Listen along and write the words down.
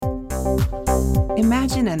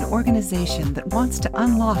Imagine an organization that wants to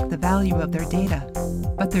unlock the value of their data,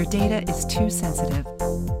 but their data is too sensitive.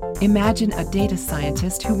 Imagine a data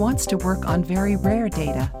scientist who wants to work on very rare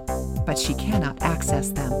data, but she cannot access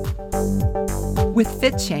them. With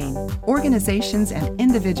FitChain, organizations and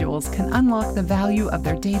individuals can unlock the value of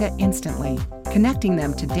their data instantly, connecting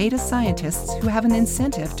them to data scientists who have an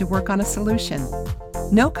incentive to work on a solution.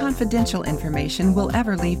 No confidential information will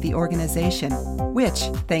ever leave the organization, which,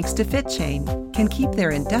 thanks to FitChain, can keep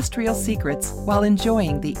their industrial secrets while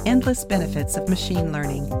enjoying the endless benefits of machine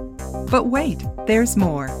learning. But wait, there's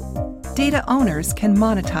more. Data owners can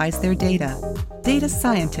monetize their data. Data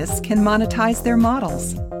scientists can monetize their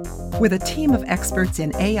models. With a team of experts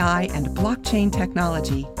in AI and blockchain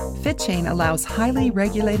technology, FitChain allows highly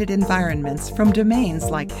regulated environments from domains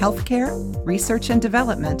like healthcare, research and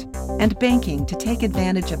development, and banking to take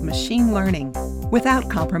advantage of machine learning without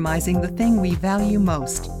compromising the thing we value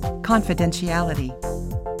most, confidentiality.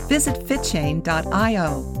 Visit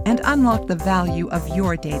fitchain.io and unlock the value of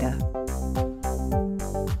your data.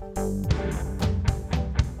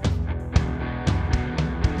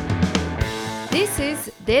 This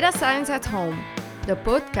is Data Science at Home, the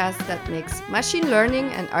podcast that makes machine learning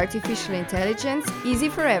and artificial intelligence easy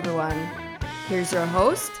for everyone. Here's your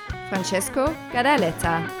host, Francesco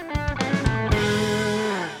Gadaletta.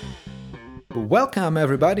 Welcome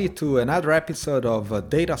everybody to another episode of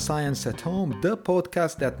Data Science at Home, the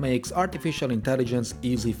podcast that makes artificial intelligence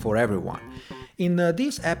easy for everyone. In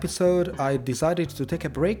this episode, I decided to take a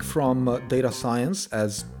break from data science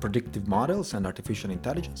as predictive models and artificial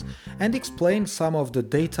intelligence and explain some of the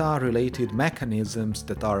data-related mechanisms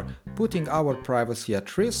that are putting our privacy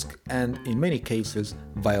at risk and, in many cases,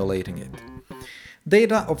 violating it.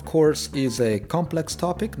 Data, of course, is a complex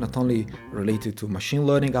topic, not only related to machine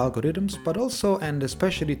learning algorithms, but also and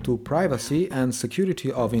especially to privacy and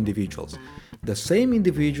security of individuals. The same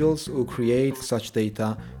individuals who create such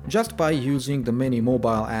data just by using the many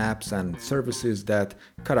mobile apps and services that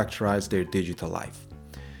characterize their digital life.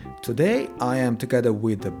 Today, I am together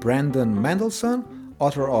with Brandon Mendelsohn,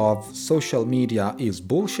 author of Social Media is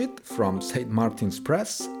Bullshit from St. Martin's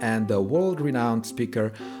Press and a world-renowned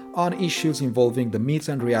speaker on issues involving the myths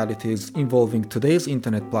and realities involving today's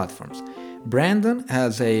internet platforms. Brandon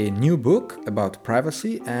has a new book about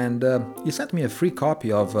privacy and he sent me a free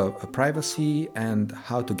copy of Privacy and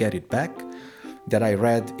How to Get It Back that I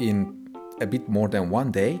read in a bit more than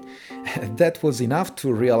one day. That was enough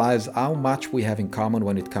to realize how much we have in common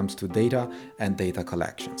when it comes to data and data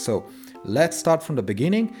collection. So let's start from the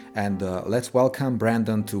beginning and let's welcome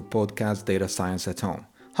Brandon to podcast Data Science at Home.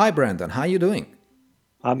 Hi Brandon, how are you doing?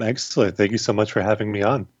 I'm excellent. Thank you so much for having me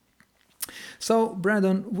on. So,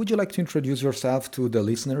 Brandon, would you like to introduce yourself to the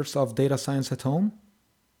listeners of Data Science at Home?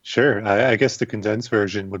 Sure. I guess the condensed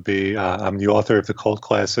version would be I'm the author of the cult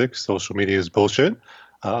classic, Social Media is Bullshit,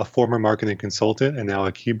 a former marketing consultant, and now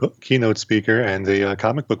a keynote speaker and a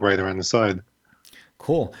comic book writer on the side.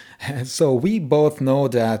 Cool. So we both know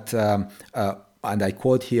that, and I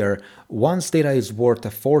quote here, once data is worth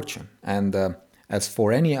a fortune, and as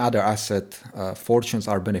for any other asset, fortunes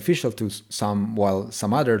are beneficial to some, while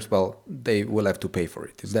some others, well, they will have to pay for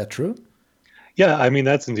it. Is that true? Yeah, I mean,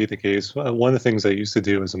 that's indeed the case. One of the things I used to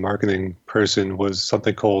do as a marketing person was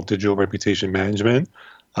something called digital reputation management,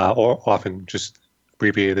 or often just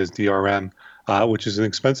abbreviated as DRM, which is an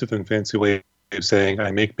expensive and fancy way of saying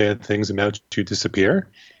I make bad things about to disappear.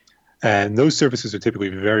 And those services are typically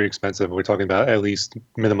very expensive. We're talking about at least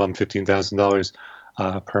minimum $15,000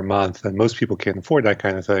 per month, and most people can't afford that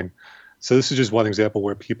kind of thing. So this is just one example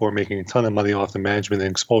where people are making a ton of money off the management and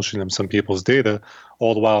expulsion of some people's data,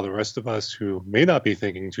 all the while the rest of us who may not be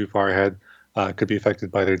thinking too far ahead could be affected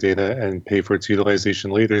by their data and pay for its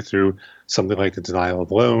utilization later through something like the denial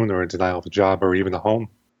of loan or a denial of a job or even a home.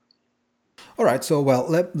 All right, so well,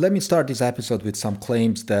 let me start this episode with some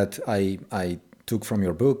claims that I took from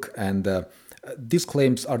your book, and these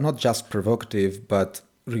claims are not just provocative, but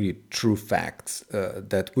really true facts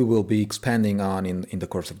that we will be expanding on in the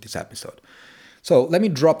course of this episode. So let me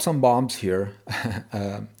drop some bombs here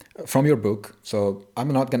from your book. So I'm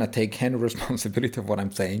not going to take any responsibility of what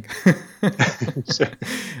I'm saying.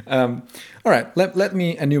 All right, let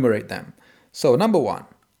me enumerate them. So number one,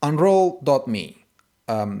 Unroll.me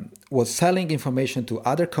was selling information to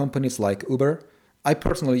other companies like Uber. I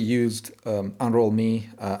personally used Unroll.me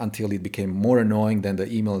until it became more annoying than the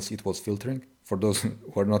emails it was filtering. For those who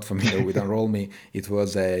are not familiar with Unroll.me, it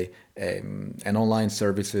was an online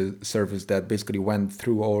service that basically went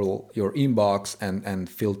through all your inbox and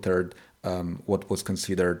filtered what was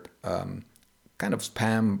considered kind of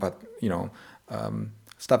spam, but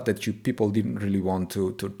stuff that people didn't really want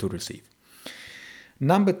to receive.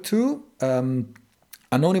 Number two,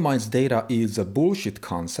 anonymized data is a bullshit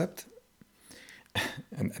concept.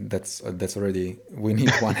 And that's already, we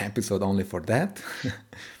need one episode only for that.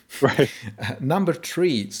 Right. Number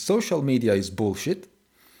three, social media is bullshit.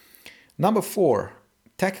 Number four,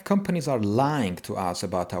 tech companies are lying to us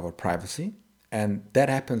about our privacy. And that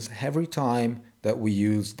happens every time that we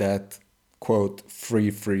use that, quote,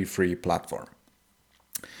 free platform.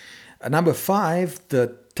 Number five,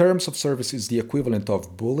 the terms of service is the equivalent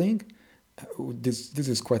of bullying. This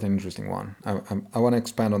is quite an interesting one. I want to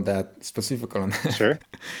expand on that specifically. Sure.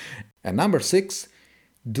 And number six,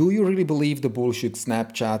 do you really believe the bullshit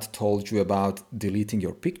Snapchat told you about deleting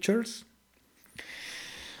your pictures?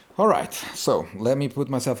 All right, so let me put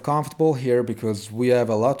myself comfortable here because we have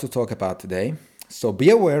a lot to talk about today. So be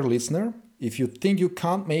aware, listener, if you think you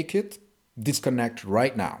can't make it, disconnect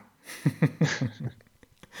right now.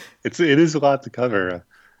 It is a lot to cover.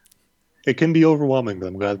 It can be overwhelming, but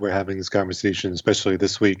I'm glad we're having this conversation, especially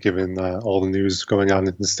this week, given all the news going on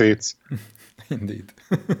in the States. Indeed.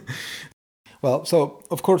 Well, so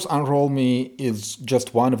of course, Unroll.me is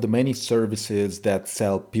just one of the many services that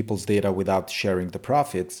sell people's data without sharing the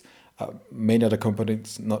profits. Many other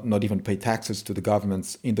companies not even pay taxes to the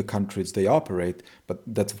governments in the countries they operate, but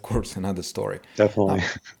that's of course another story. Definitely.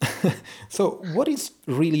 So what is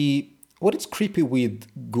creepy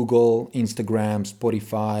with Google, Instagram,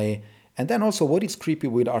 Spotify, and then also what is creepy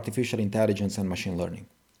with artificial intelligence and machine learning?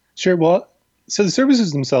 Sure. Well, so the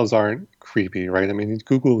services themselves aren't creepy, right? I mean,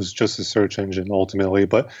 Google is just a search engine ultimately,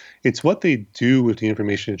 but it's what they do with the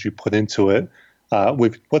information that you put into it,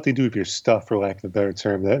 with what they do with your stuff, for lack of a better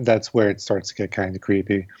term. That's where it starts to get kind of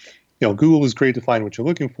creepy. Google is great to find what you're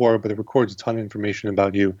looking for, but it records a ton of information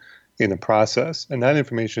about you in the process. And that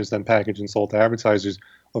information is then packaged and sold to advertisers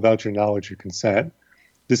without your knowledge or consent.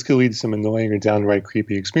 This could lead to some annoying or downright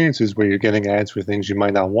creepy experiences where you're getting ads for things you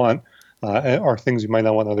might not want, or things you might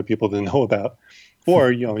not want other people to know about.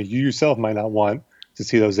 Or, you yourself might not want to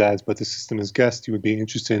see those ads, but the system has guessed you would be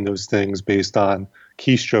interested in those things based on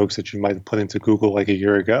keystrokes that you might have put into Google like a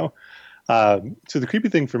year ago. So the creepy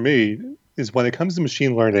thing for me is when it comes to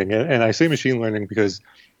machine learning, and I say machine learning because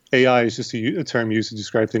AI is just a term used to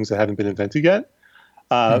describe things that haven't been invented yet.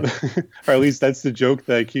 Or at least that's the joke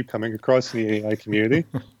that I keep coming across in the AI community.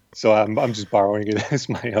 So I'm just borrowing it as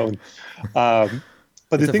my own. But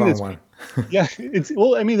it's the thing that's one. Yeah,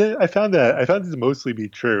 I found it to mostly be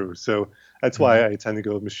true. So that's why I tend to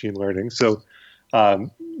go with machine learning. So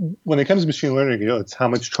when it comes to machine learning, it's how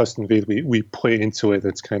much trust and faith we put into it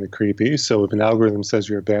that's kind of creepy. So if an algorithm says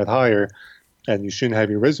you're a bad hire and you shouldn't have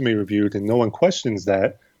your resume reviewed and no one questions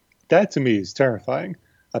that to me is terrifying.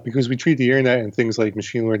 Because we treat the internet and things like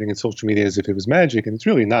machine learning and social media as if it was magic, and it's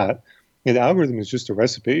really not. The algorithm is just a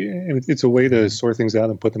recipe. It's a way to sort things out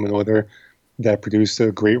and put them in order that produce a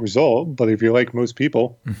great result. But if you're like most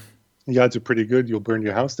people, the odds are pretty good you'll burn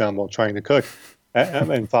your house down while trying to cook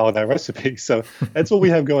and follow that recipe. So that's what we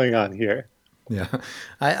have going on here. Yeah,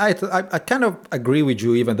 I kind of agree with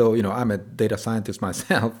you, even though I'm a data scientist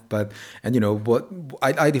myself. But what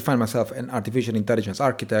I define myself an artificial intelligence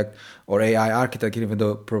architect or AI architect, even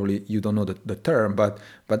though probably you don't know the term. But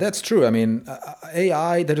that's true. I mean,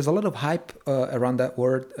 AI. There is a lot of hype around that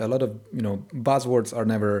word. A lot of buzzwords are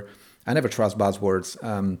never. I never trust buzzwords.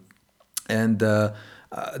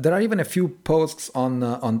 There are even a few posts on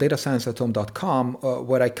datascienceathome.com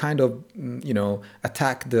where I kind of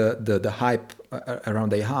attack the hype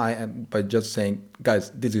around AI and by just saying, guys,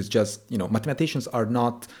 this is just mathematicians are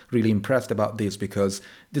not really impressed about this because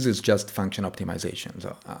this is just function optimization.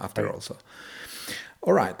 So after all,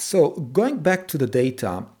 all right. So going back to the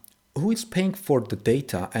data, who is paying for the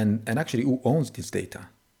data and actually who owns this data?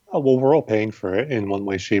 Well, we're all paying for it in one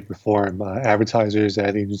way, shape, or form. Advertisers,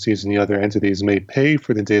 ad agencies, and the other entities may pay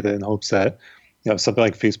for the data in hopes that something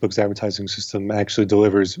like Facebook's advertising system actually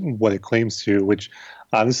delivers what it claims to, which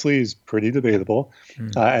honestly is pretty debatable.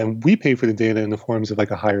 And we pay for the data in the forms of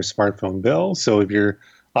like a higher smartphone bill. So if you're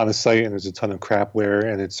on a site and there's a ton of crapware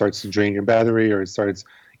and it starts to drain your battery or it starts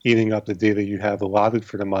eating up the data you have allotted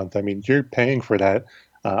for the month, I mean, you're paying for that,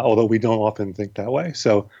 although we don't often think that way.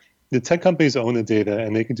 So the tech companies own the data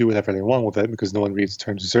and they can do whatever they want with it because no one reads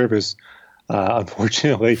terms of service,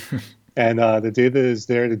 unfortunately. And the data is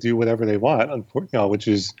there to do whatever they want, which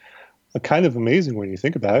is kind of amazing when you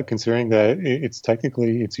think about it, considering that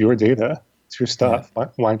it's your data, it's your stuff. Yeah.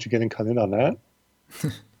 Why aren't you getting cut in on that?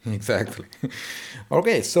 Exactly.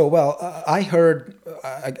 Okay, so I heard,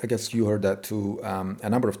 I guess you heard that too a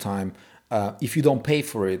number of times. If you don't pay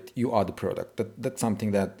for it, you are the product. That's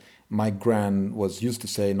something that my grand was used to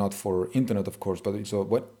say, not for internet, of course, but so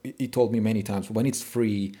what he told me many times, when it's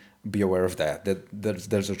free, be aware of that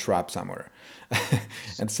there's a trap somewhere.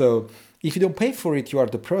 And so if you don't pay for it, you are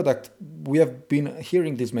the product. We have been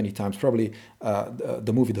hearing this many times, probably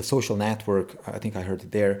the movie The Social Network, I think I heard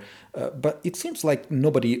it there. But it seems like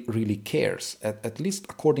nobody really cares, at least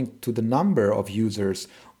according to the number of users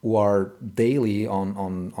who are daily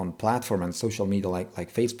on platform and social media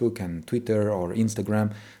like Facebook and Twitter or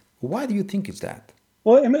Instagram. Why do you think it's that?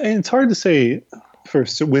 Well, I mean, it's hard to say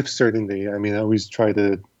with certainty. I mean, I always try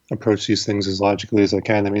to approach these things as logically as I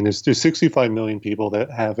can. I mean, there's 65 million people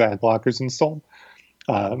that have ad blockers installed.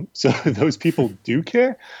 So those people do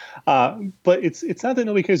care. But it's not that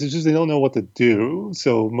nobody cares. It's just they don't know what to do.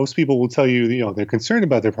 So most people will tell you, they're concerned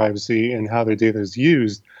about their privacy and how their data is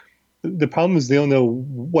used. The problem is they don't know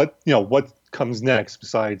what comes next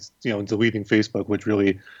besides, deleting Facebook, which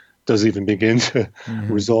really doesn't even begin to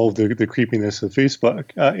resolve the creepiness of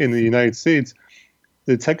Facebook. In the United States,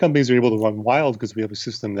 the tech companies are able to run wild because we have a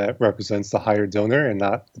system that represents the higher donor and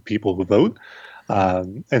not the people who vote.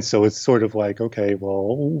 And so it's sort of like, okay,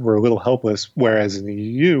 well, we're a little helpless. Whereas in the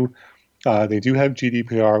EU, they do have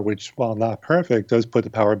GDPR, which, while not perfect, does put the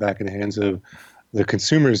power back in the hands of the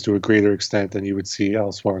consumers to a greater extent than you would see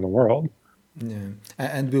elsewhere in the world. Yeah,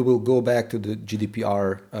 and we will go back to the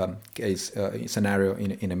GDPR case scenario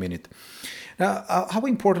in a minute. Now, how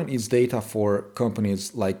important is data for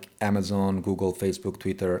companies like Amazon, Google, Facebook,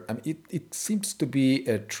 Twitter? I mean, it seems to be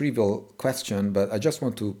a trivial question, but I just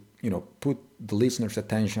want to, put the listeners'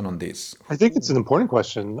 attention on this. I think it's an important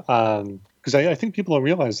question because I think people don't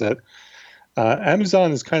realize that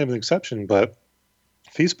Amazon is kind of an exception, but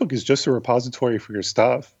Facebook is just a repository for your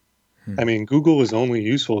stuff. I mean, Google is only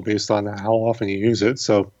useful based on how often you use it.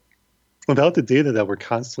 So without the data that we're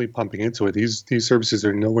constantly pumping into it, these services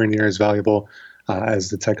are nowhere near as valuable as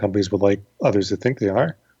the tech companies would like others to think they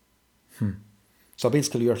are. So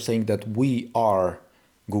basically you're saying that we are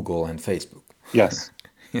Google and Facebook. Yes,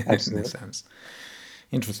 Absolutely. Makes sense.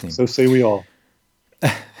 Interesting. So say we all.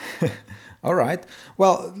 All right.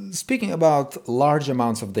 Well, speaking about large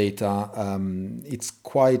amounts of data, it's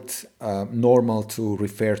quite normal to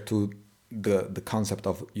refer to the concept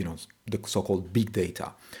of, the so-called big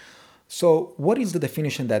data. So what is the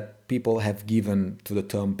definition that people have given to the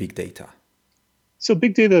term big data? So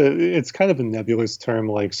big data, it's kind of a nebulous term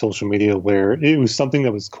like social media, where it was something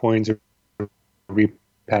that was coined to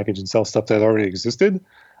repackage and sell stuff that already existed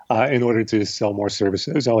in order to sell more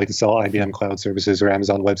services. I like to sell IBM cloud services or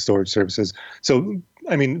Amazon web storage services. So,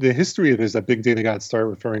 I mean, the history of it is that big data got started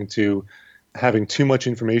referring to having too much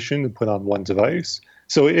information to put on one device.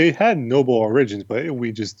 So it had noble origins, but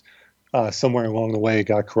we just somewhere along the way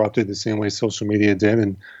got corrupted the same way social media did.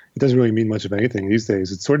 And it doesn't really mean much of anything these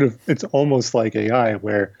days. It's almost like AI,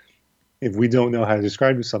 where if we don't know how to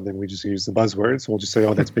describe something, we just use the buzzwords. We'll just say,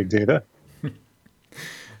 oh, that's big data.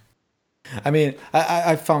 I mean,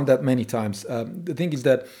 I found that many times. The thing is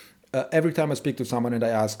that every time I speak to someone and I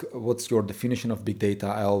ask, what's your definition of big data,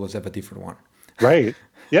 I always have a different one. Right.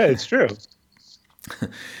 Yeah, it's true.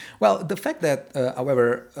 Well, the fact that,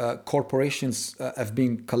 however, corporations have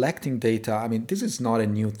been collecting data, I mean, this is not a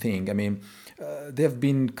new thing. I mean, they have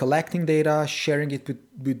been collecting data, sharing it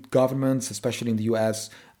with governments, especially in the US.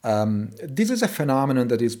 This is a phenomenon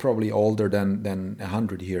that is probably older than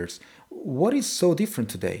 100 years. What is so different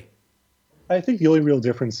today? I think the only real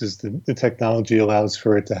difference is the technology allows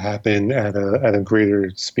for it to happen at a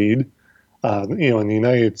greater speed. In the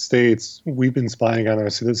United States, we've been spying on our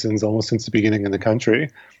citizens almost since the beginning of the country.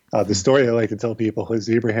 The story I like to tell people is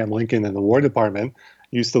Abraham Lincoln and the War Department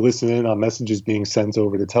used to listen in on messages being sent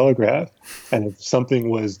over the telegraph. And if something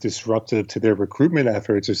was disruptive to their recruitment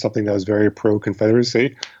efforts or something that was very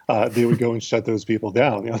pro-Confederacy, they would go and shut those people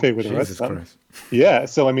down. They would arrest them. Christ. Yeah,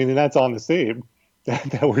 so I mean, and that's on the same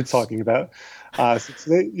that we're talking about. So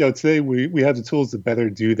today we have the tools to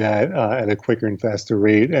better do that at a quicker and faster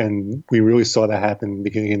rate, and we really saw that happen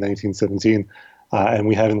beginning in 1917, and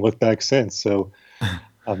we haven't looked back since. So,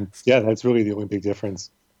 that's really the only big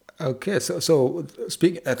difference. Okay, so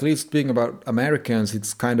speaking about Americans,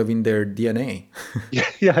 it's kind of in their DNA.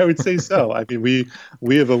 Yeah, I would say so. I mean,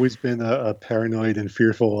 we have always been a paranoid and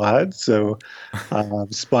fearful lot. So,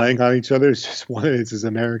 spying on each other is just it's as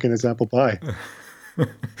American as apple pie.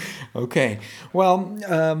 Okay. Well,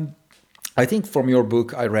 I think from your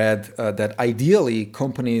book, I read that ideally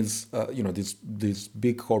companies, these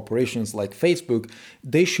big corporations like Facebook,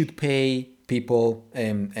 they should pay people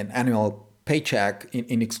an annual paycheck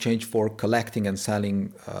in exchange for collecting and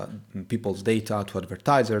selling people's data to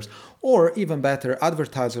advertisers, or even better,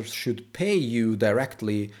 advertisers should pay you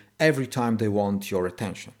directly every time they want your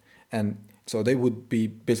attention. And so they would be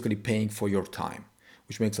basically paying for your time,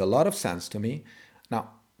 which makes a lot of sense to me. Now,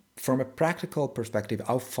 from a practical perspective,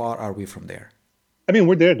 how far are we from there? I mean,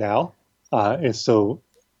 we're there now. And so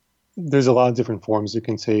there's a lot of different forms it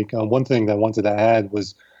can take. One thing that I wanted to add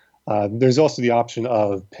was there's also the option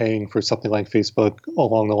of paying for something like Facebook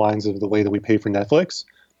along the lines of the way that we pay for Netflix,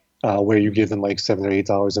 where you give them like $7 or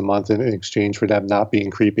 $8 a month in exchange for them not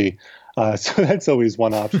being creepy. So that's always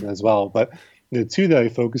one option as well. But the two that I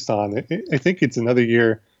focused on, I think it's another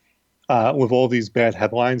year with all these bad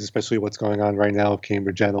headlines, especially what's going on right now with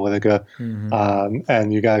Cambridge Analytica.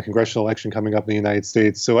 And you got a congressional election coming up in the United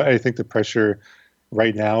States. So I think the pressure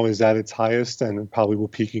right now is at its highest and probably will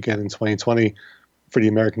peak again in 2020 for the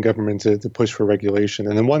American government to push for regulation.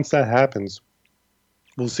 And then once that happens,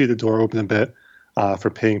 we'll see the door open a bit for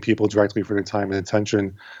paying people directly for their time and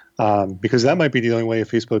attention, because that might be the only way a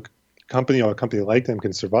Facebook company or a company like them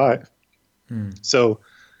can survive. So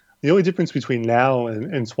the only difference between now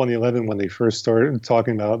and 2011, when they first started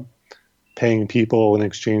talking about paying people in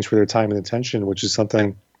exchange for their time and attention, which is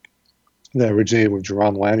something that originated with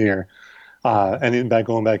Jaron Lanier, and in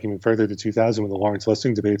going back even further to 2000 with the Lawrence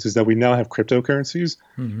Lessig debates, is that we now have cryptocurrencies.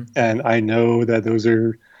 And I know that those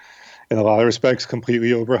are, in a lot of respects, completely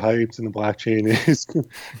overhyped, and the blockchain is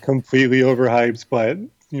completely overhyped, but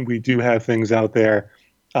we do have things out there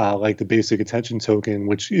like the basic attention token,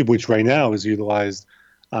 which right now is utilized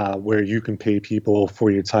where you can pay people for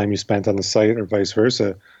your time you spent on the site or vice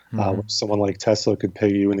versa. Someone like Tesla could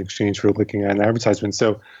pay you in exchange for looking at an advertisement.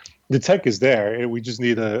 So the tech is there. We just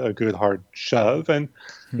need a good hard shove. And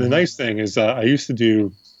the nice thing is I used to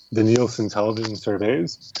do the Nielsen television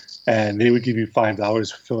surveys, and they would give you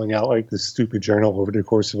 $5 for filling out like this stupid journal over the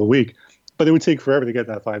course of a week. But it would take forever to get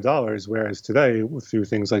that $5, whereas today, through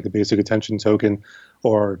things like the basic attention token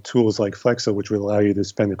or tools like Flexa, which would allow you to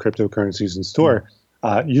spend the cryptocurrencies in store,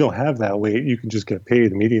 you don't have that wait. You can just get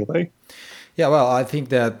paid immediately. Yeah, well, I think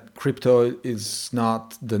that crypto is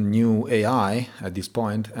not the new AI at this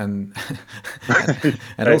point, and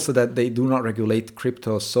and also that they do not regulate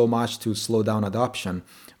crypto so much to slow down adoption.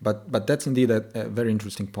 But that's indeed a very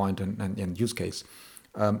interesting point and use case.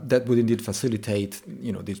 That would indeed facilitate,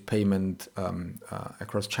 this payment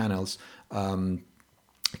across channels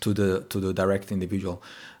to the direct individual.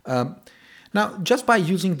 Now, just by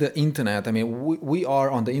using the internet, I mean, we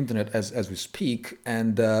are on the internet as we speak,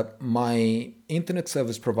 and my internet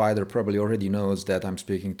service provider probably already knows that I'm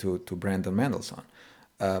speaking to Brandon Mendelsohn.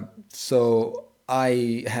 So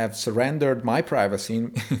I have surrendered my privacy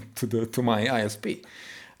to my ISP.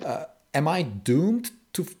 Am I doomed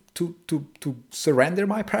to surrender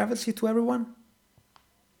my privacy to everyone?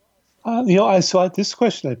 This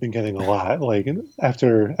question I've been getting a lot. Like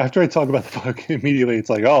after I talk about the book, immediately it's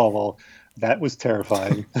like, oh well, that was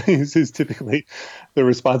terrifying. This is typically the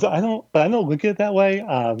response. I don't look at it that way.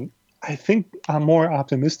 I think I'm more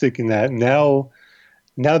optimistic in that now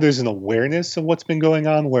there's an awareness of what's been going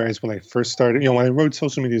on. Whereas when I first started, when I wrote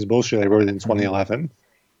Social Media is Bullshit, I wrote it in 2011.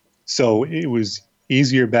 So it was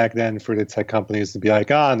easier back then for the tech companies to be like,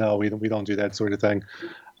 no, we don't do that sort of thing.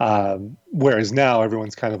 Whereas now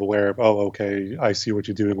everyone's kind of aware of, oh, okay, I see what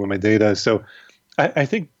you're doing with my data. So I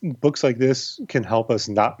think books like this can help us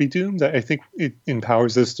not be doomed. I think it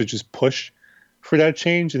empowers us to just push for that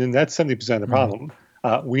change. And then that's 70% of the problem.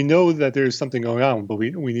 We know that there's something going on, but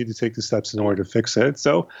we need to take the steps in order to fix it.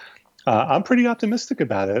 So I'm pretty optimistic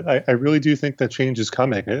about it. I really do think that change is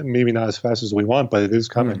coming. Maybe not as fast as we want, but it is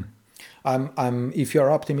coming. I'm. If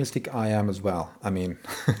you're optimistic, I am as well. I mean,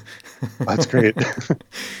 that's great.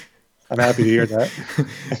 I'm happy to hear that.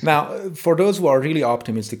 Now, for those who are really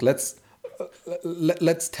optimistic, let's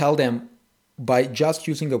tell them, by just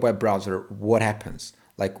using a web browser, what happens.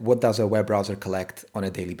 Like, what does a web browser collect on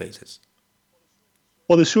a daily basis?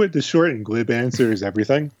 Well, the short and glib answer is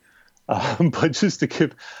everything. But just to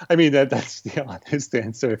give, that's the honest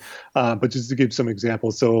answer. But just to give some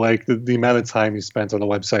examples, so like the amount of time you spent on a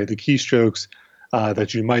website, the keystrokes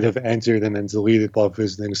that you might have entered and then deleted while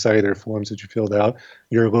visiting a site, or forms that you filled out,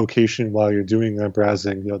 your location while you're doing that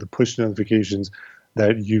browsing, the push notifications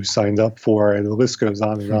that you signed up for, and the list goes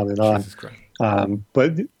on and on and on.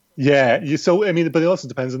 But yeah, but it also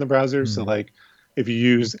depends on the browser. So like if you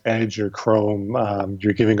use Edge or Chrome,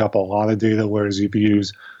 you're giving up a lot of data, whereas if you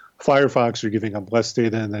use Firefox, you're giving up less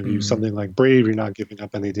data, and then if you use something like Brave, you're not giving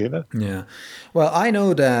up any data. Yeah. Well, I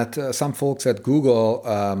know that some folks at Google,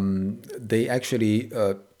 they actually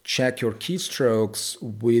check your keystrokes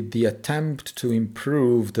with the attempt to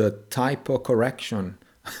improve the typo correction.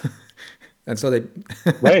 And so they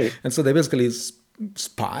basically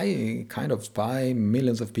spy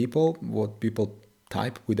millions of people, what people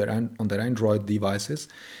type with on their Android devices,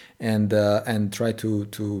 and try to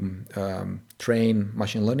train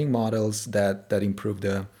machine learning models that improve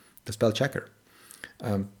the spell checker.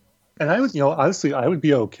 And I would, honestly, I would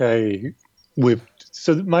be okay with.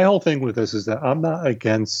 So my whole thing with this is that I'm not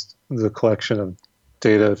against the collection of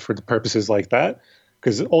data for the purposes like that,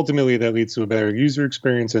 because ultimately that leads to a better user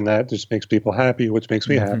experience, and that just makes people happy, which makes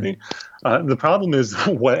me happy. The problem is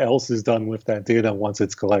what else is done with that data once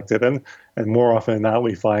it's collected, and more often than not,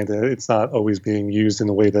 we find that it's not always being used in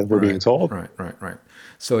the way that we're being told. Right.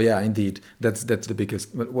 So yeah, indeed, that's the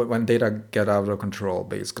biggest when data get out of control,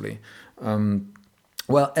 basically.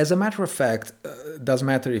 Well, as a matter of fact, it doesn't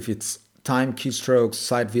matter if it's time, keystrokes,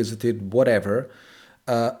 site visited, whatever.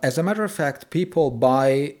 As a matter of fact, people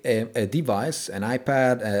buy a device, an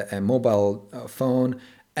iPad, a mobile phone,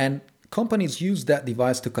 and companies use that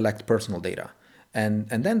device to collect personal data. And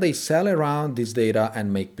then they sell around this data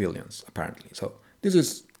and make billions, apparently. So this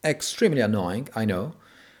is extremely annoying, I know.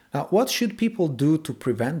 Now, what should people do to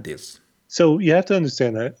prevent this? So you have to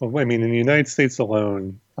understand that, I mean, in the United States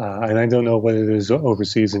alone, and I don't know what it is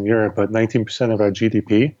overseas in Europe, but 19% of our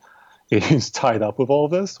GDP is tied up with all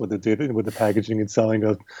of this, with the data, with the packaging and selling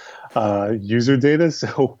of user data.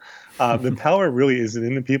 So the power really isn't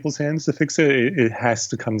in the people's hands to fix it. It has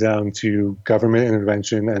to come down to government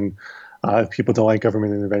intervention. And if people don't like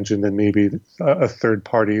government intervention, then maybe a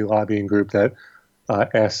third-party lobbying group that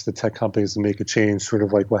asks the tech companies to make a change, sort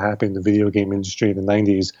of like what happened in the video game industry in the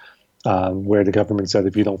 90s, where the government said,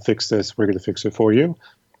 if you don't fix this, we're going to fix it for you.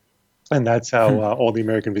 And that's how all the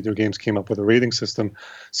American video games came up with a rating system.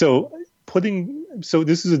 So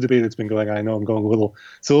this is a debate that's been going on. I know I'm going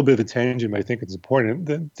it's a little bit of a tangent, but I think it's important.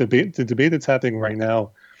 The debate that's happening right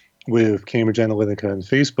now with Cambridge Analytica and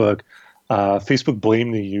Facebook, Facebook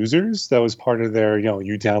blamed the users. That was part of their,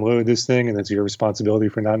 you downloaded this thing and it's your responsibility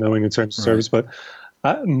for not knowing the terms of service. But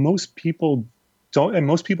most people don't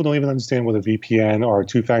even understand what a VPN or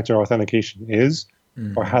two-factor authentication is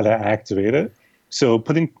or how to activate it. So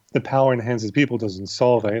putting the power in the hands of people doesn't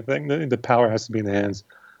solve anything. The power has to be in the hands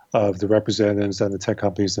of the representatives and the tech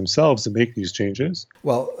companies themselves to make these changes.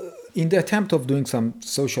 Well, in the attempt of doing some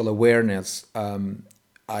social awareness,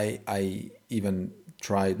 I even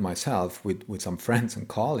tried myself with some friends and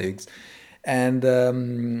colleagues. And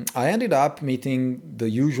I ended up meeting the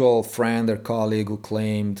usual friend or colleague who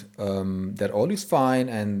claimed that all is fine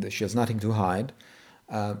and she has nothing to hide.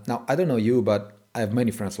 Now, I don't know you, but I have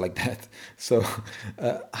many friends like that. So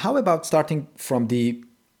how about starting from the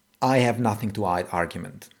I have nothing to hide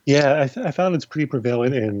argument? Yeah, I found it's pretty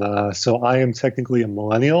prevalent so I am technically a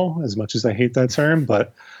millennial, as much as I hate that term,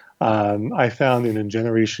 but I found in a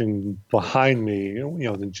generation behind me,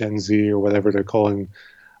 the Gen Z or whatever they're calling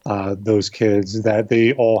those kids, that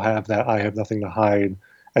they all have that I have nothing to hide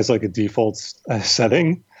as like a default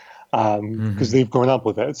setting. Because they've grown up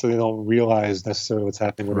with it, so they don't realize necessarily what's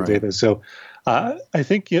happening with the data. So I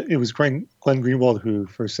think it was Glenn Greenwald who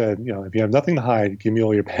first said, if you have nothing to hide, give me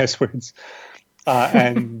all your passwords.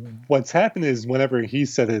 And what's happened is whenever he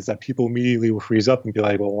said it, is that people immediately will freeze up and be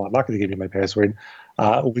like, well, I'm not going to give you my password,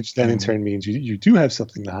 which then in turn means you do have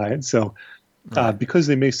something to hide. So because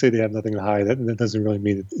they may say they have nothing to hide, that doesn't really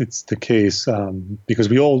mean it's the case, because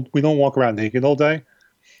we don't walk around naked all day.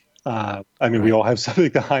 We all have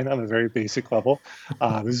something to hide on a very basic level.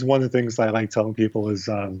 This is one of the things I like telling people is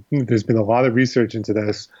there's been a lot of research into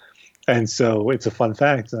this. And so it's a fun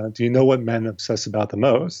fact. Do you know what men obsess about the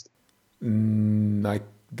most? I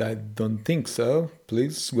don't think so.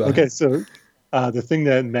 Please go ahead. Okay, so the thing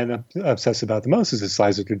that men obsess about the most is the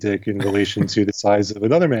size of their dick in relation to the size of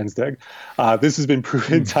another man's dick. This has been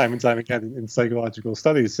proven time and time again in psychological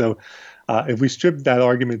studies. So if we strip that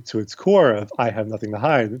argument to its core of I have nothing to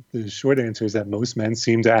hide, the short answer is that most men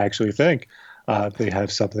seem to actually think they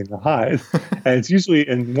have something to hide. And it's usually,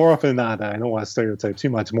 and more often than not, I don't want to stereotype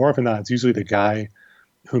too much, more often than not, it's usually the guy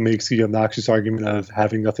who makes the obnoxious argument of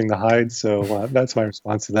having nothing to hide. So that's my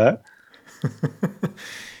response to that.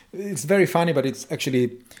 It's very funny, but it's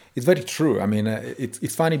very true. I mean,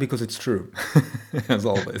 it's funny because it's true, as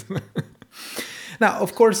always. Now,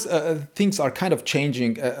 of course, things are kind of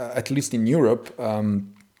changing, at least in Europe.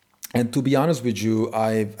 And to be honest with you,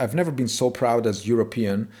 I've never been so proud as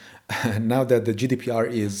European. Now that the GDPR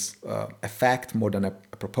is a fact more than a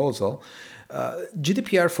proposal.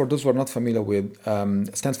 GDPR, for those who are not familiar with,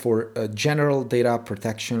 stands for General Data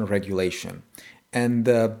Protection Regulation. And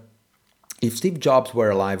if Steve Jobs were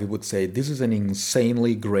alive, he would say, this is an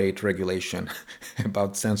insanely great regulation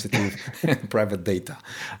about sensitive and private data.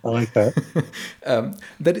 I like that.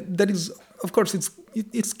 That is, of course,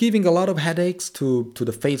 it's giving a lot of headaches to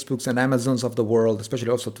the Facebooks and Amazons of the world, especially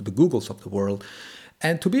also to the Googles of the world.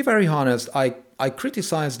 And to be very honest, I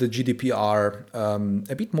criticized the GDPR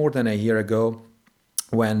a bit more than a year ago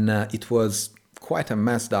when it was quite a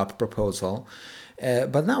messed up proposal.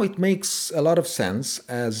 But now it makes a lot of sense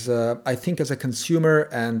as I think as a consumer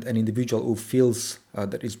and an individual who feels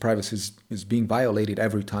that his privacy is being violated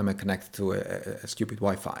every time I connect to a stupid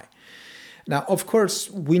Wi-Fi. Now, of course,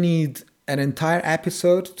 we need an entire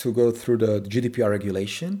episode to go through the GDPR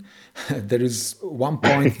regulation. There is one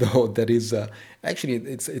point though that is actually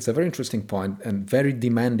it's a very interesting point and very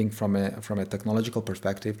demanding from a technological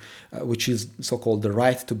perspective, which is so-called the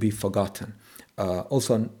right to be forgotten,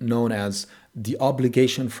 also known as the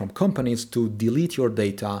obligation from companies to delete your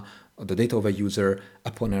data, or the data of a user,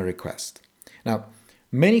 upon a request. Now,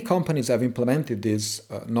 many companies have implemented this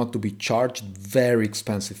not to be charged very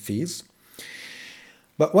expensive fees.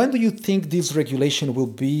 But when do you think this regulation will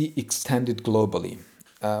be extended globally?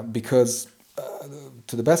 Because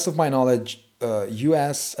to the best of my knowledge,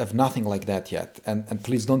 US have nothing like that yet. And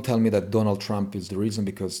please don't tell me that Donald Trump is the reason,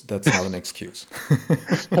 because that's not an excuse.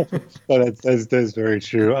 Well, that's very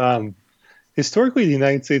true. Historically, the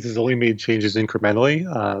United States has only made changes incrementally.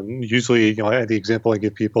 Usually, the example I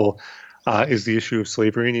give people is the issue of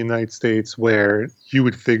slavery in the United States, where you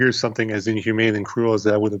would figure something as inhumane and cruel as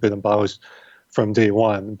that would have been abolished from day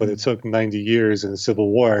one, but it took 90 years in the Civil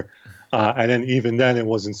War. And then even then, it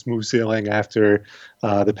wasn't smooth sailing after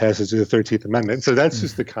the passage of the 13th Amendment. So that's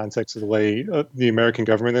just the context of the way the American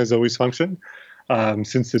government has always functioned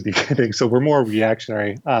since the beginning. So we're more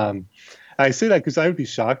reactionary. I say that because I would be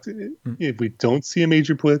shocked if we don't see a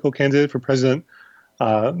major political candidate for president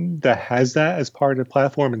that has that as part of the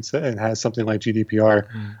platform and has something like GDPR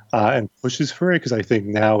and pushes for it, because I think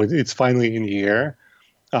now it's finally in the air.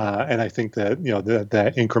 And I think that,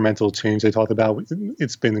 that incremental change I talked about,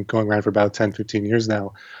 it's been going around for about 10, 15 years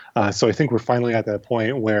now. So I think we're finally at that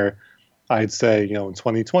point where I'd say, in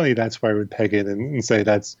 2020, that's where I would peg it and say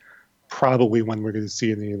that's probably when we're going to see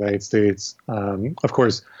it in the United States. Of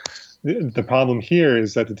course, the problem here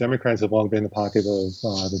is that the Democrats have long been in the pocket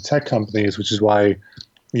of the tech companies, which is why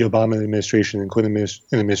the Obama administration and Clinton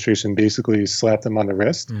administration basically slapped them on the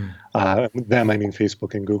wrist. Them, I mean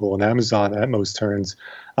Facebook and Google and Amazon at most turns.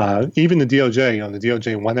 Even the DOJ, the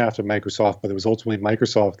DOJ went after Microsoft, but it was ultimately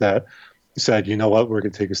Microsoft that said, you know what, we're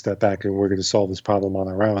going to take a step back and we're going to solve this problem on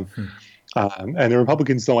our own. And the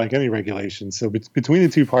Republicans don't like any regulation. So between the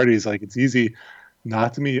two parties, it's easy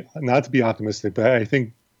not to be optimistic, but I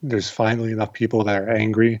think there's finally enough people that are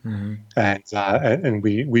angry, and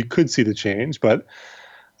we could see the change, but.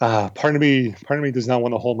 Part of me does not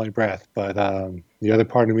want to hold my breath, but the other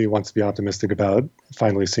part of me wants to be optimistic about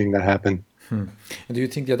finally seeing that happen. And do you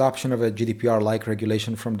think the adoption of a GDPR-like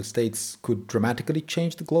regulation from the States could dramatically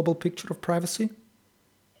change the global picture of privacy?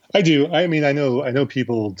 I do. I mean, I know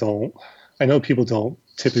people don't. I know people don't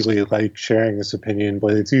typically like sharing this opinion,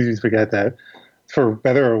 but it's easy to forget that, for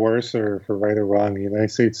better or worse, or for right or wrong, the United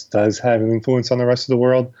States does have an influence on the rest of the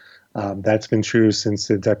world. That's been true since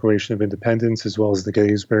the Declaration of Independence, as well as the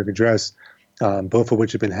Gettysburg Address, both of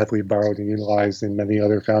which have been heavily borrowed and utilized in many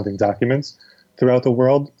other founding documents throughout the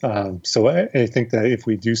world. So I think that if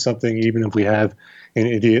we do something, even if we have an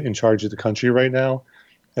idiot in charge of the country right now,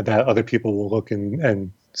 that other people will look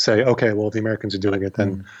and say, okay, well, if the Americans are doing it,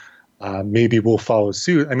 then maybe we'll follow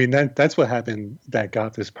suit. I mean, that's what happened that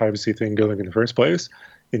got this privacy thing going in the first place.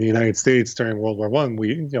 In the United States during World War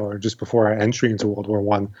I, or just before our entry into World War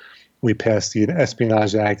I, we passed the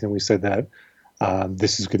Espionage Act, and we said that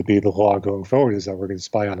this is going to be the law going forward, is that we're going to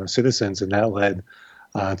spy on our citizens, and that led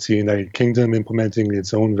to the United Kingdom implementing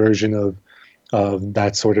its own version of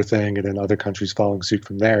that sort of thing, and then other countries following suit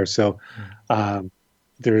from there. So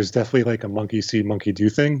there's definitely a monkey see, monkey do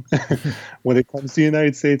thing when it comes to the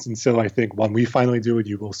United States, and so I think when we finally do it,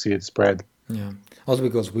 you will see it spread. Yeah. Also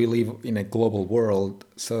because we live in a global world,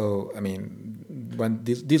 so I mean, when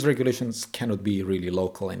these regulations cannot be really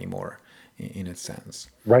local anymore, in a sense.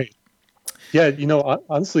 Right. Yeah.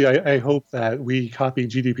 Honestly, I hope that we copy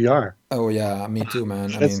GDPR. Oh yeah, me too,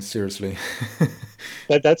 man. I mean, seriously.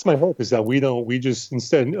 That's my hope, is that we just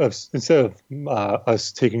instead of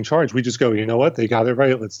us taking charge, we just go, you know what, they got it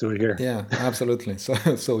right, let's do it here. Yeah, absolutely.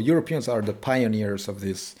 So Europeans are the pioneers of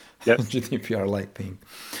this GDPR-like thing.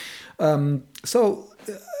 I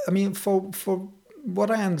mean, for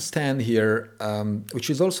what I understand here, which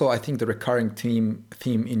is also, I think, the recurring theme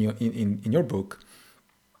in your book,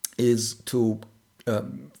 is to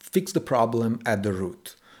fix the problem at the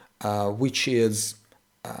root, which is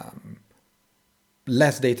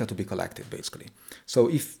less data to be collected, basically. So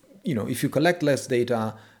if you collect less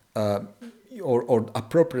data or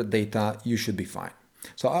appropriate data, you should be fine.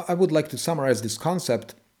 So I would like to summarize this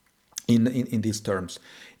concept in these terms.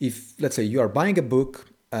 If, let's say, you are buying a book,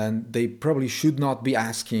 and they probably should not be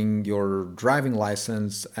asking your driving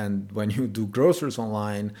license, and when you do groceries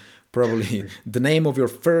online, probably the name of your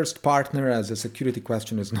first partner as a security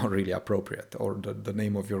question is not really appropriate, or the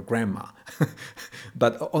name of your grandma.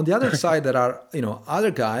 But on the other side, there are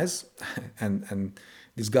other guys, and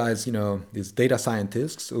these guys, these data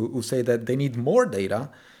scientists who say that they need more data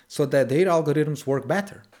so that their algorithms work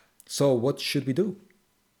better. So what should we do?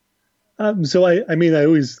 So I mean, I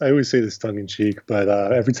always say this tongue in cheek, but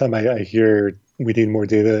every time I hear we need more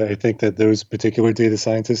data, I think that those particular data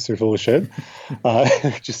scientists are full of shit,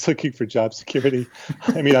 just looking for job security.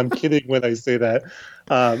 I mean, I'm kidding when I say that.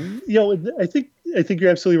 I think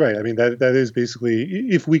you're absolutely right. I mean, that is basically,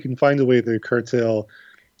 if we can find a way to curtail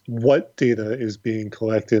what data is being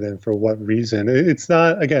collected and for what reason. It's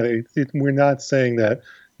not, again, we're not saying that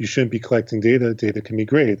you shouldn't be collecting data. Data can be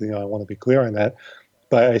great. I want to be clear on that.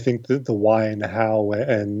 But I think the why and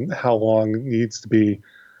how long needs to be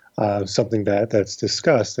something that's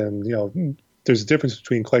discussed. And there's a difference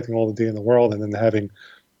between collecting all the data in the world and then having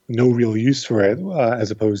no real use for it,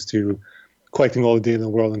 as opposed to collecting all the data in the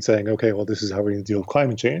world and saying, okay, well, this is how we're going to deal with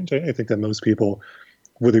climate change. I think that most people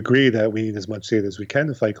would agree that we need as much data as we can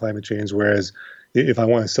to fight climate change. Whereas if I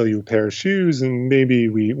want to sell you a pair of shoes, and maybe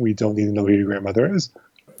we don't need to know who your grandmother is.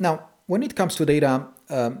 Now, when it comes to data,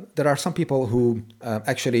 there are some people who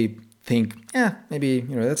actually think, maybe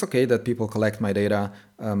that's okay that people collect my data.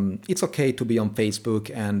 It's okay to be on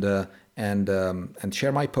Facebook and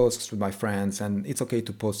share my posts with my friends, and it's okay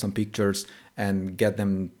to post some pictures and get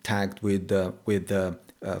them tagged with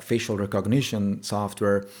facial recognition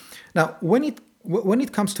software. Now, when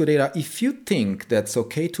it comes to data, if you think that's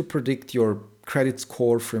okay to predict your credit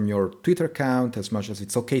score from your Twitter account as much as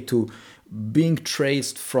it's okay to being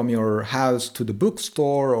traced from your house to the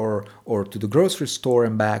bookstore or to the grocery store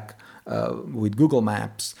and back with Google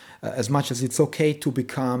Maps, as much as it's okay to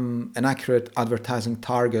become an accurate advertising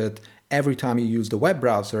target every time you use the web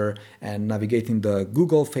browser and navigating the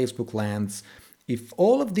Google, Facebook lands, if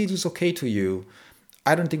all of this is okay to you,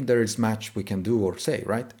 I don't think there is much we can do or say,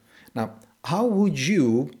 right? Now, how would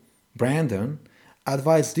you, Brandon,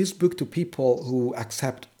 advise this book to people who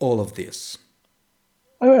accept all of this?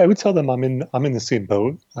 I would tell them I'm in the same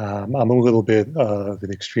boat. I'm a little bit of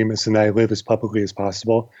an extremist, and I live as publicly as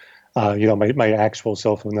possible. My actual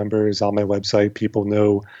cell phone number is on my website. People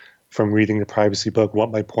know from reading the privacy book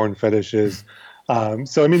what my porn fetish is.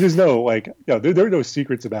 So I mean, there's no there are no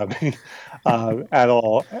secrets about me at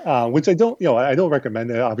all. Which I don't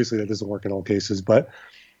recommend. Obviously, that doesn't work in all cases, but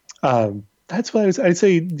that's what I'd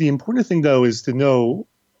say. The important thing though is to know.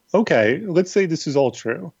 Okay, let's say this is all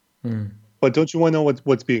true. But don't you want to know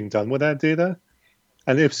what's being done with that data?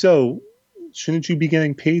 And if so, shouldn't you be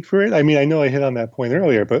getting paid for it? I mean, I know I hit on that point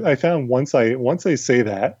earlier, but I found once I say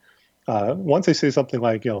that, once I say something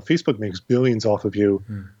like, Facebook makes billions off of you,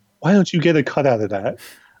 why don't you get a cut out of that?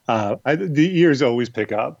 The ears always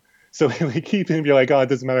pick up. So they keep and be like, it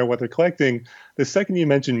doesn't matter what they're collecting. The second you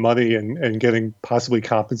mention money and getting possibly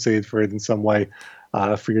compensated for it in some way,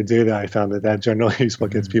 for your data, I found that generally is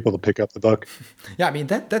what gets people to pick up the book. Yeah, I mean,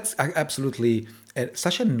 that's absolutely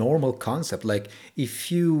such a normal concept. Like, if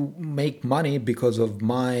you make money because of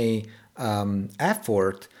my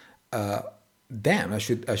effort, damn, I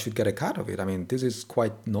should get a cut of it. I mean, this is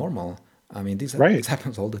quite normal. I mean, this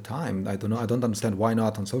happens all the time. I don't know. I don't understand why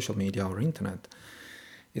not on social media or internet.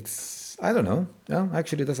 I don't know. Yeah,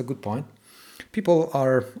 actually, that's a good point. People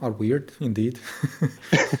are weird indeed.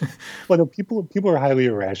 Well, no, people are highly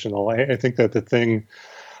irrational. I think that the thing.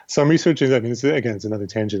 So I'm researching. I mean, it's another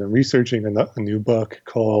tangent. I'm researching a new book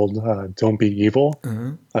called "Don't Be Evil,"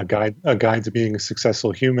 a guide to being a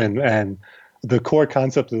successful human. And the core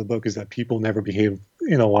concept of the book is that people never behave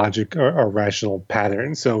in a logic or rational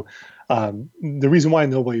pattern. So the reason why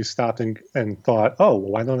nobody stopped and thought, oh,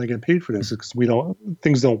 well, why don't I get paid for this? Because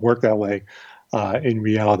things don't work that way. In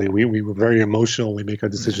reality, we were very emotional. We make our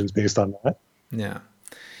decisions based on that. Yeah,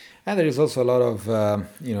 and there is also a lot of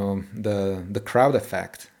the crowd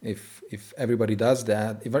effect. If everybody does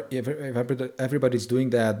that, if everybody's doing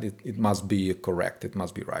that, it must be correct. It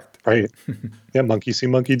must be right. Right. Yeah, monkey see,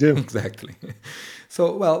 monkey do. Exactly.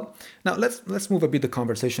 So, well, now let's move a bit the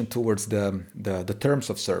conversation towards the terms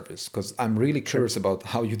of service, because I'm really curious about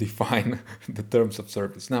how you define the terms of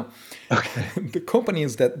service. Now, the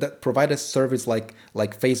companies that provide a service like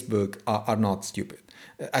Facebook are not stupid.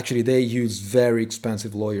 Actually, they use very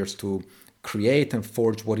expensive lawyers to create and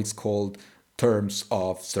forge what is called terms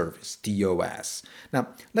of service, TOS. Now,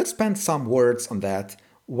 let's spend some words on that.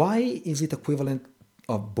 Why is it equivalent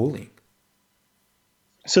of bullying?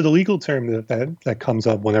 So the legal term that comes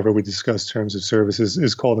up whenever we discuss terms of services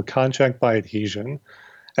is called a contract by adhesion.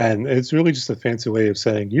 And it's really just a fancy way of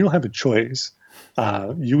saying you don't have a choice.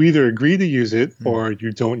 You either agree to use it or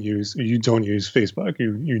you don't use Facebook.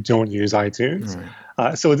 You don't use iTunes.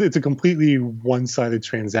 So it's a completely one-sided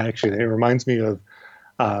transaction. It reminds me of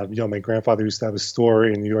my grandfather used to have a store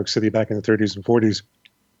in New York City back in the 30s and 40s,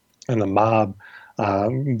 and the mob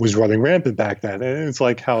was running rampant back then. And it's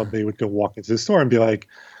like how they would go walk into the store and be like,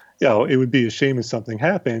 it would be a shame if something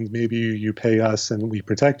happened. Maybe you pay us and we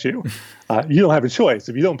protect you. You don't have a choice.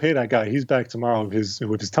 If you don't pay that guy, he's back tomorrow with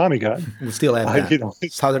his Tommy gun. We still have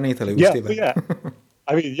that. Southern Italy.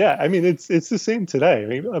 I mean, it's the same today. I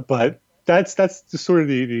mean, but that's the sort of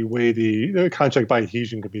the way the contract by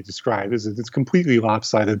adhesion could be described. Is it's completely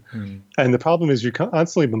lopsided, and the problem is you're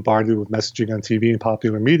constantly bombarded with messaging on TV and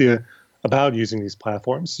popular media about using these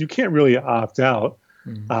platforms. You can't really opt out.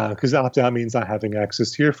 Because opt out means not having access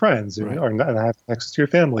to your friends or not having access to your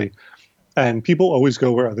family. And people always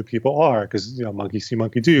go where other people are because, monkey see,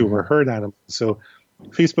 monkey do. We're herd animals. So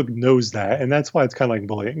Facebook knows that. And that's why it's kind of like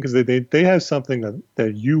bullying, because they have something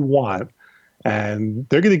that you want and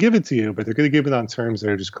they're going to give it to you, but they're going to give it on terms that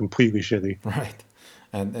are just completely shitty. Right.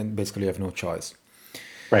 And basically you have no choice.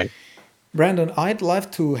 Right. Brandon, I'd love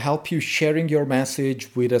to help you sharing your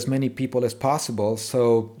message with as many people as possible.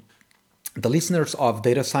 So the listeners of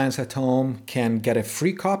Data Science at Home can get a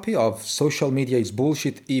free copy of Social Media is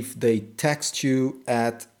Bullshit if they text you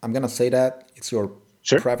at, I'm going to say that, it's your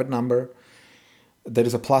private number. There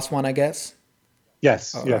is a +1, I guess?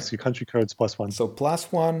 Yes, your country code's +1. So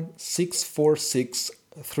 +1 646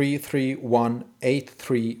 331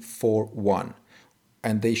 8341.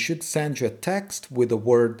 And they should send you a text with the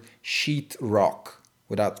word sheetrock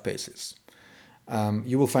without spaces.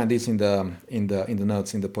 You will find this in the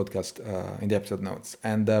notes, in the podcast, in the episode notes.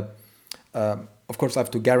 And of course, I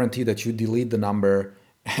have to guarantee that you delete the number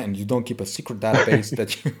and you don't keep a secret database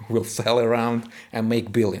that you will sell around and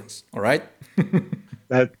make billions. All right?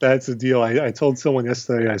 That's a deal. I told someone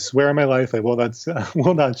yesterday, I swear on my life, I will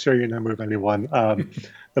not share your number with anyone.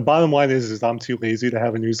 The bottom line is I'm too lazy to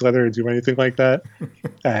have a newsletter or do anything like that.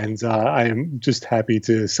 And I am just happy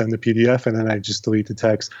to send the PDF and then I just delete the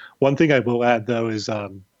text. One thing I will add, though, is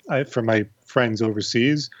for my friends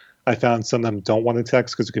overseas, I found some of them don't want to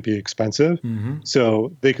text because it could be expensive.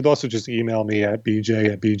 So they could also just email me at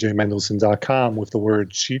bj@bjmendelson.com with the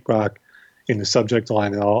word sheetrock in the subject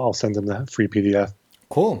line, and I'll send them the free PDF.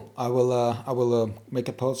 Cool. I will make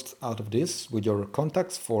a post out of this with your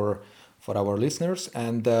contacts for our listeners.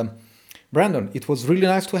 And Brandon, it was really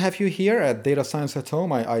nice to have you here at Data Science at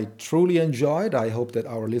Home. I truly enjoyed. I hope that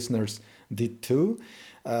our listeners did too.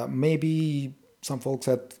 Maybe some folks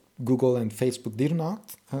at Google and Facebook did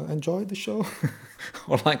not enjoy the show,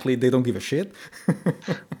 or likely they don't give a shit.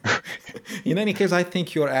 In any case, I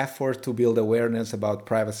think your effort to build awareness about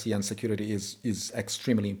privacy and security is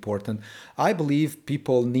extremely important. I believe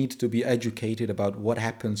people need to be educated about what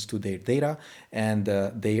happens to their data and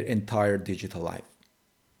their entire digital life.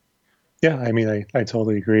 Yeah, I mean, I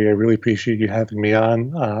totally agree. I really appreciate you having me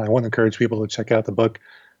on. I want to encourage people to check out the book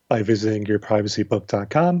by visiting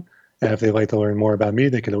yourprivacybook.com. And if they'd like to learn more about me,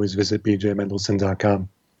 they can always visit bjmendelson.com.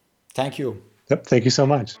 Thank you. Yep, thank you so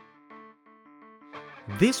much.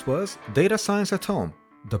 This was Data Science at Home,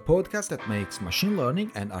 the podcast that makes machine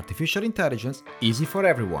learning and artificial intelligence easy for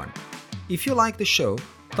everyone. If you like the show,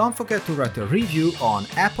 don't forget to write a review on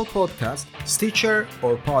Apple Podcasts, Stitcher,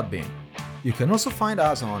 or Podbean. You can also find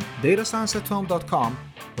us on datascienceathome.com,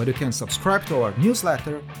 where you can subscribe to our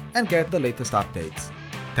newsletter and get the latest updates.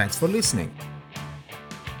 Thanks for listening.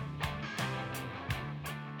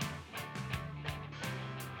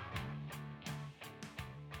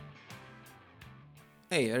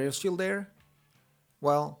 Hey, are you still there?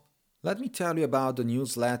 Well, let me tell you about the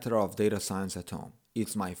newsletter of Data Science at Home.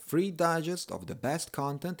 It's my free digest of the best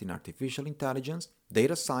content in artificial intelligence,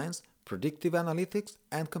 data science, predictive analytics,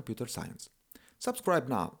 and computer science. Subscribe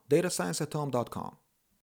now, datascienceathome.com.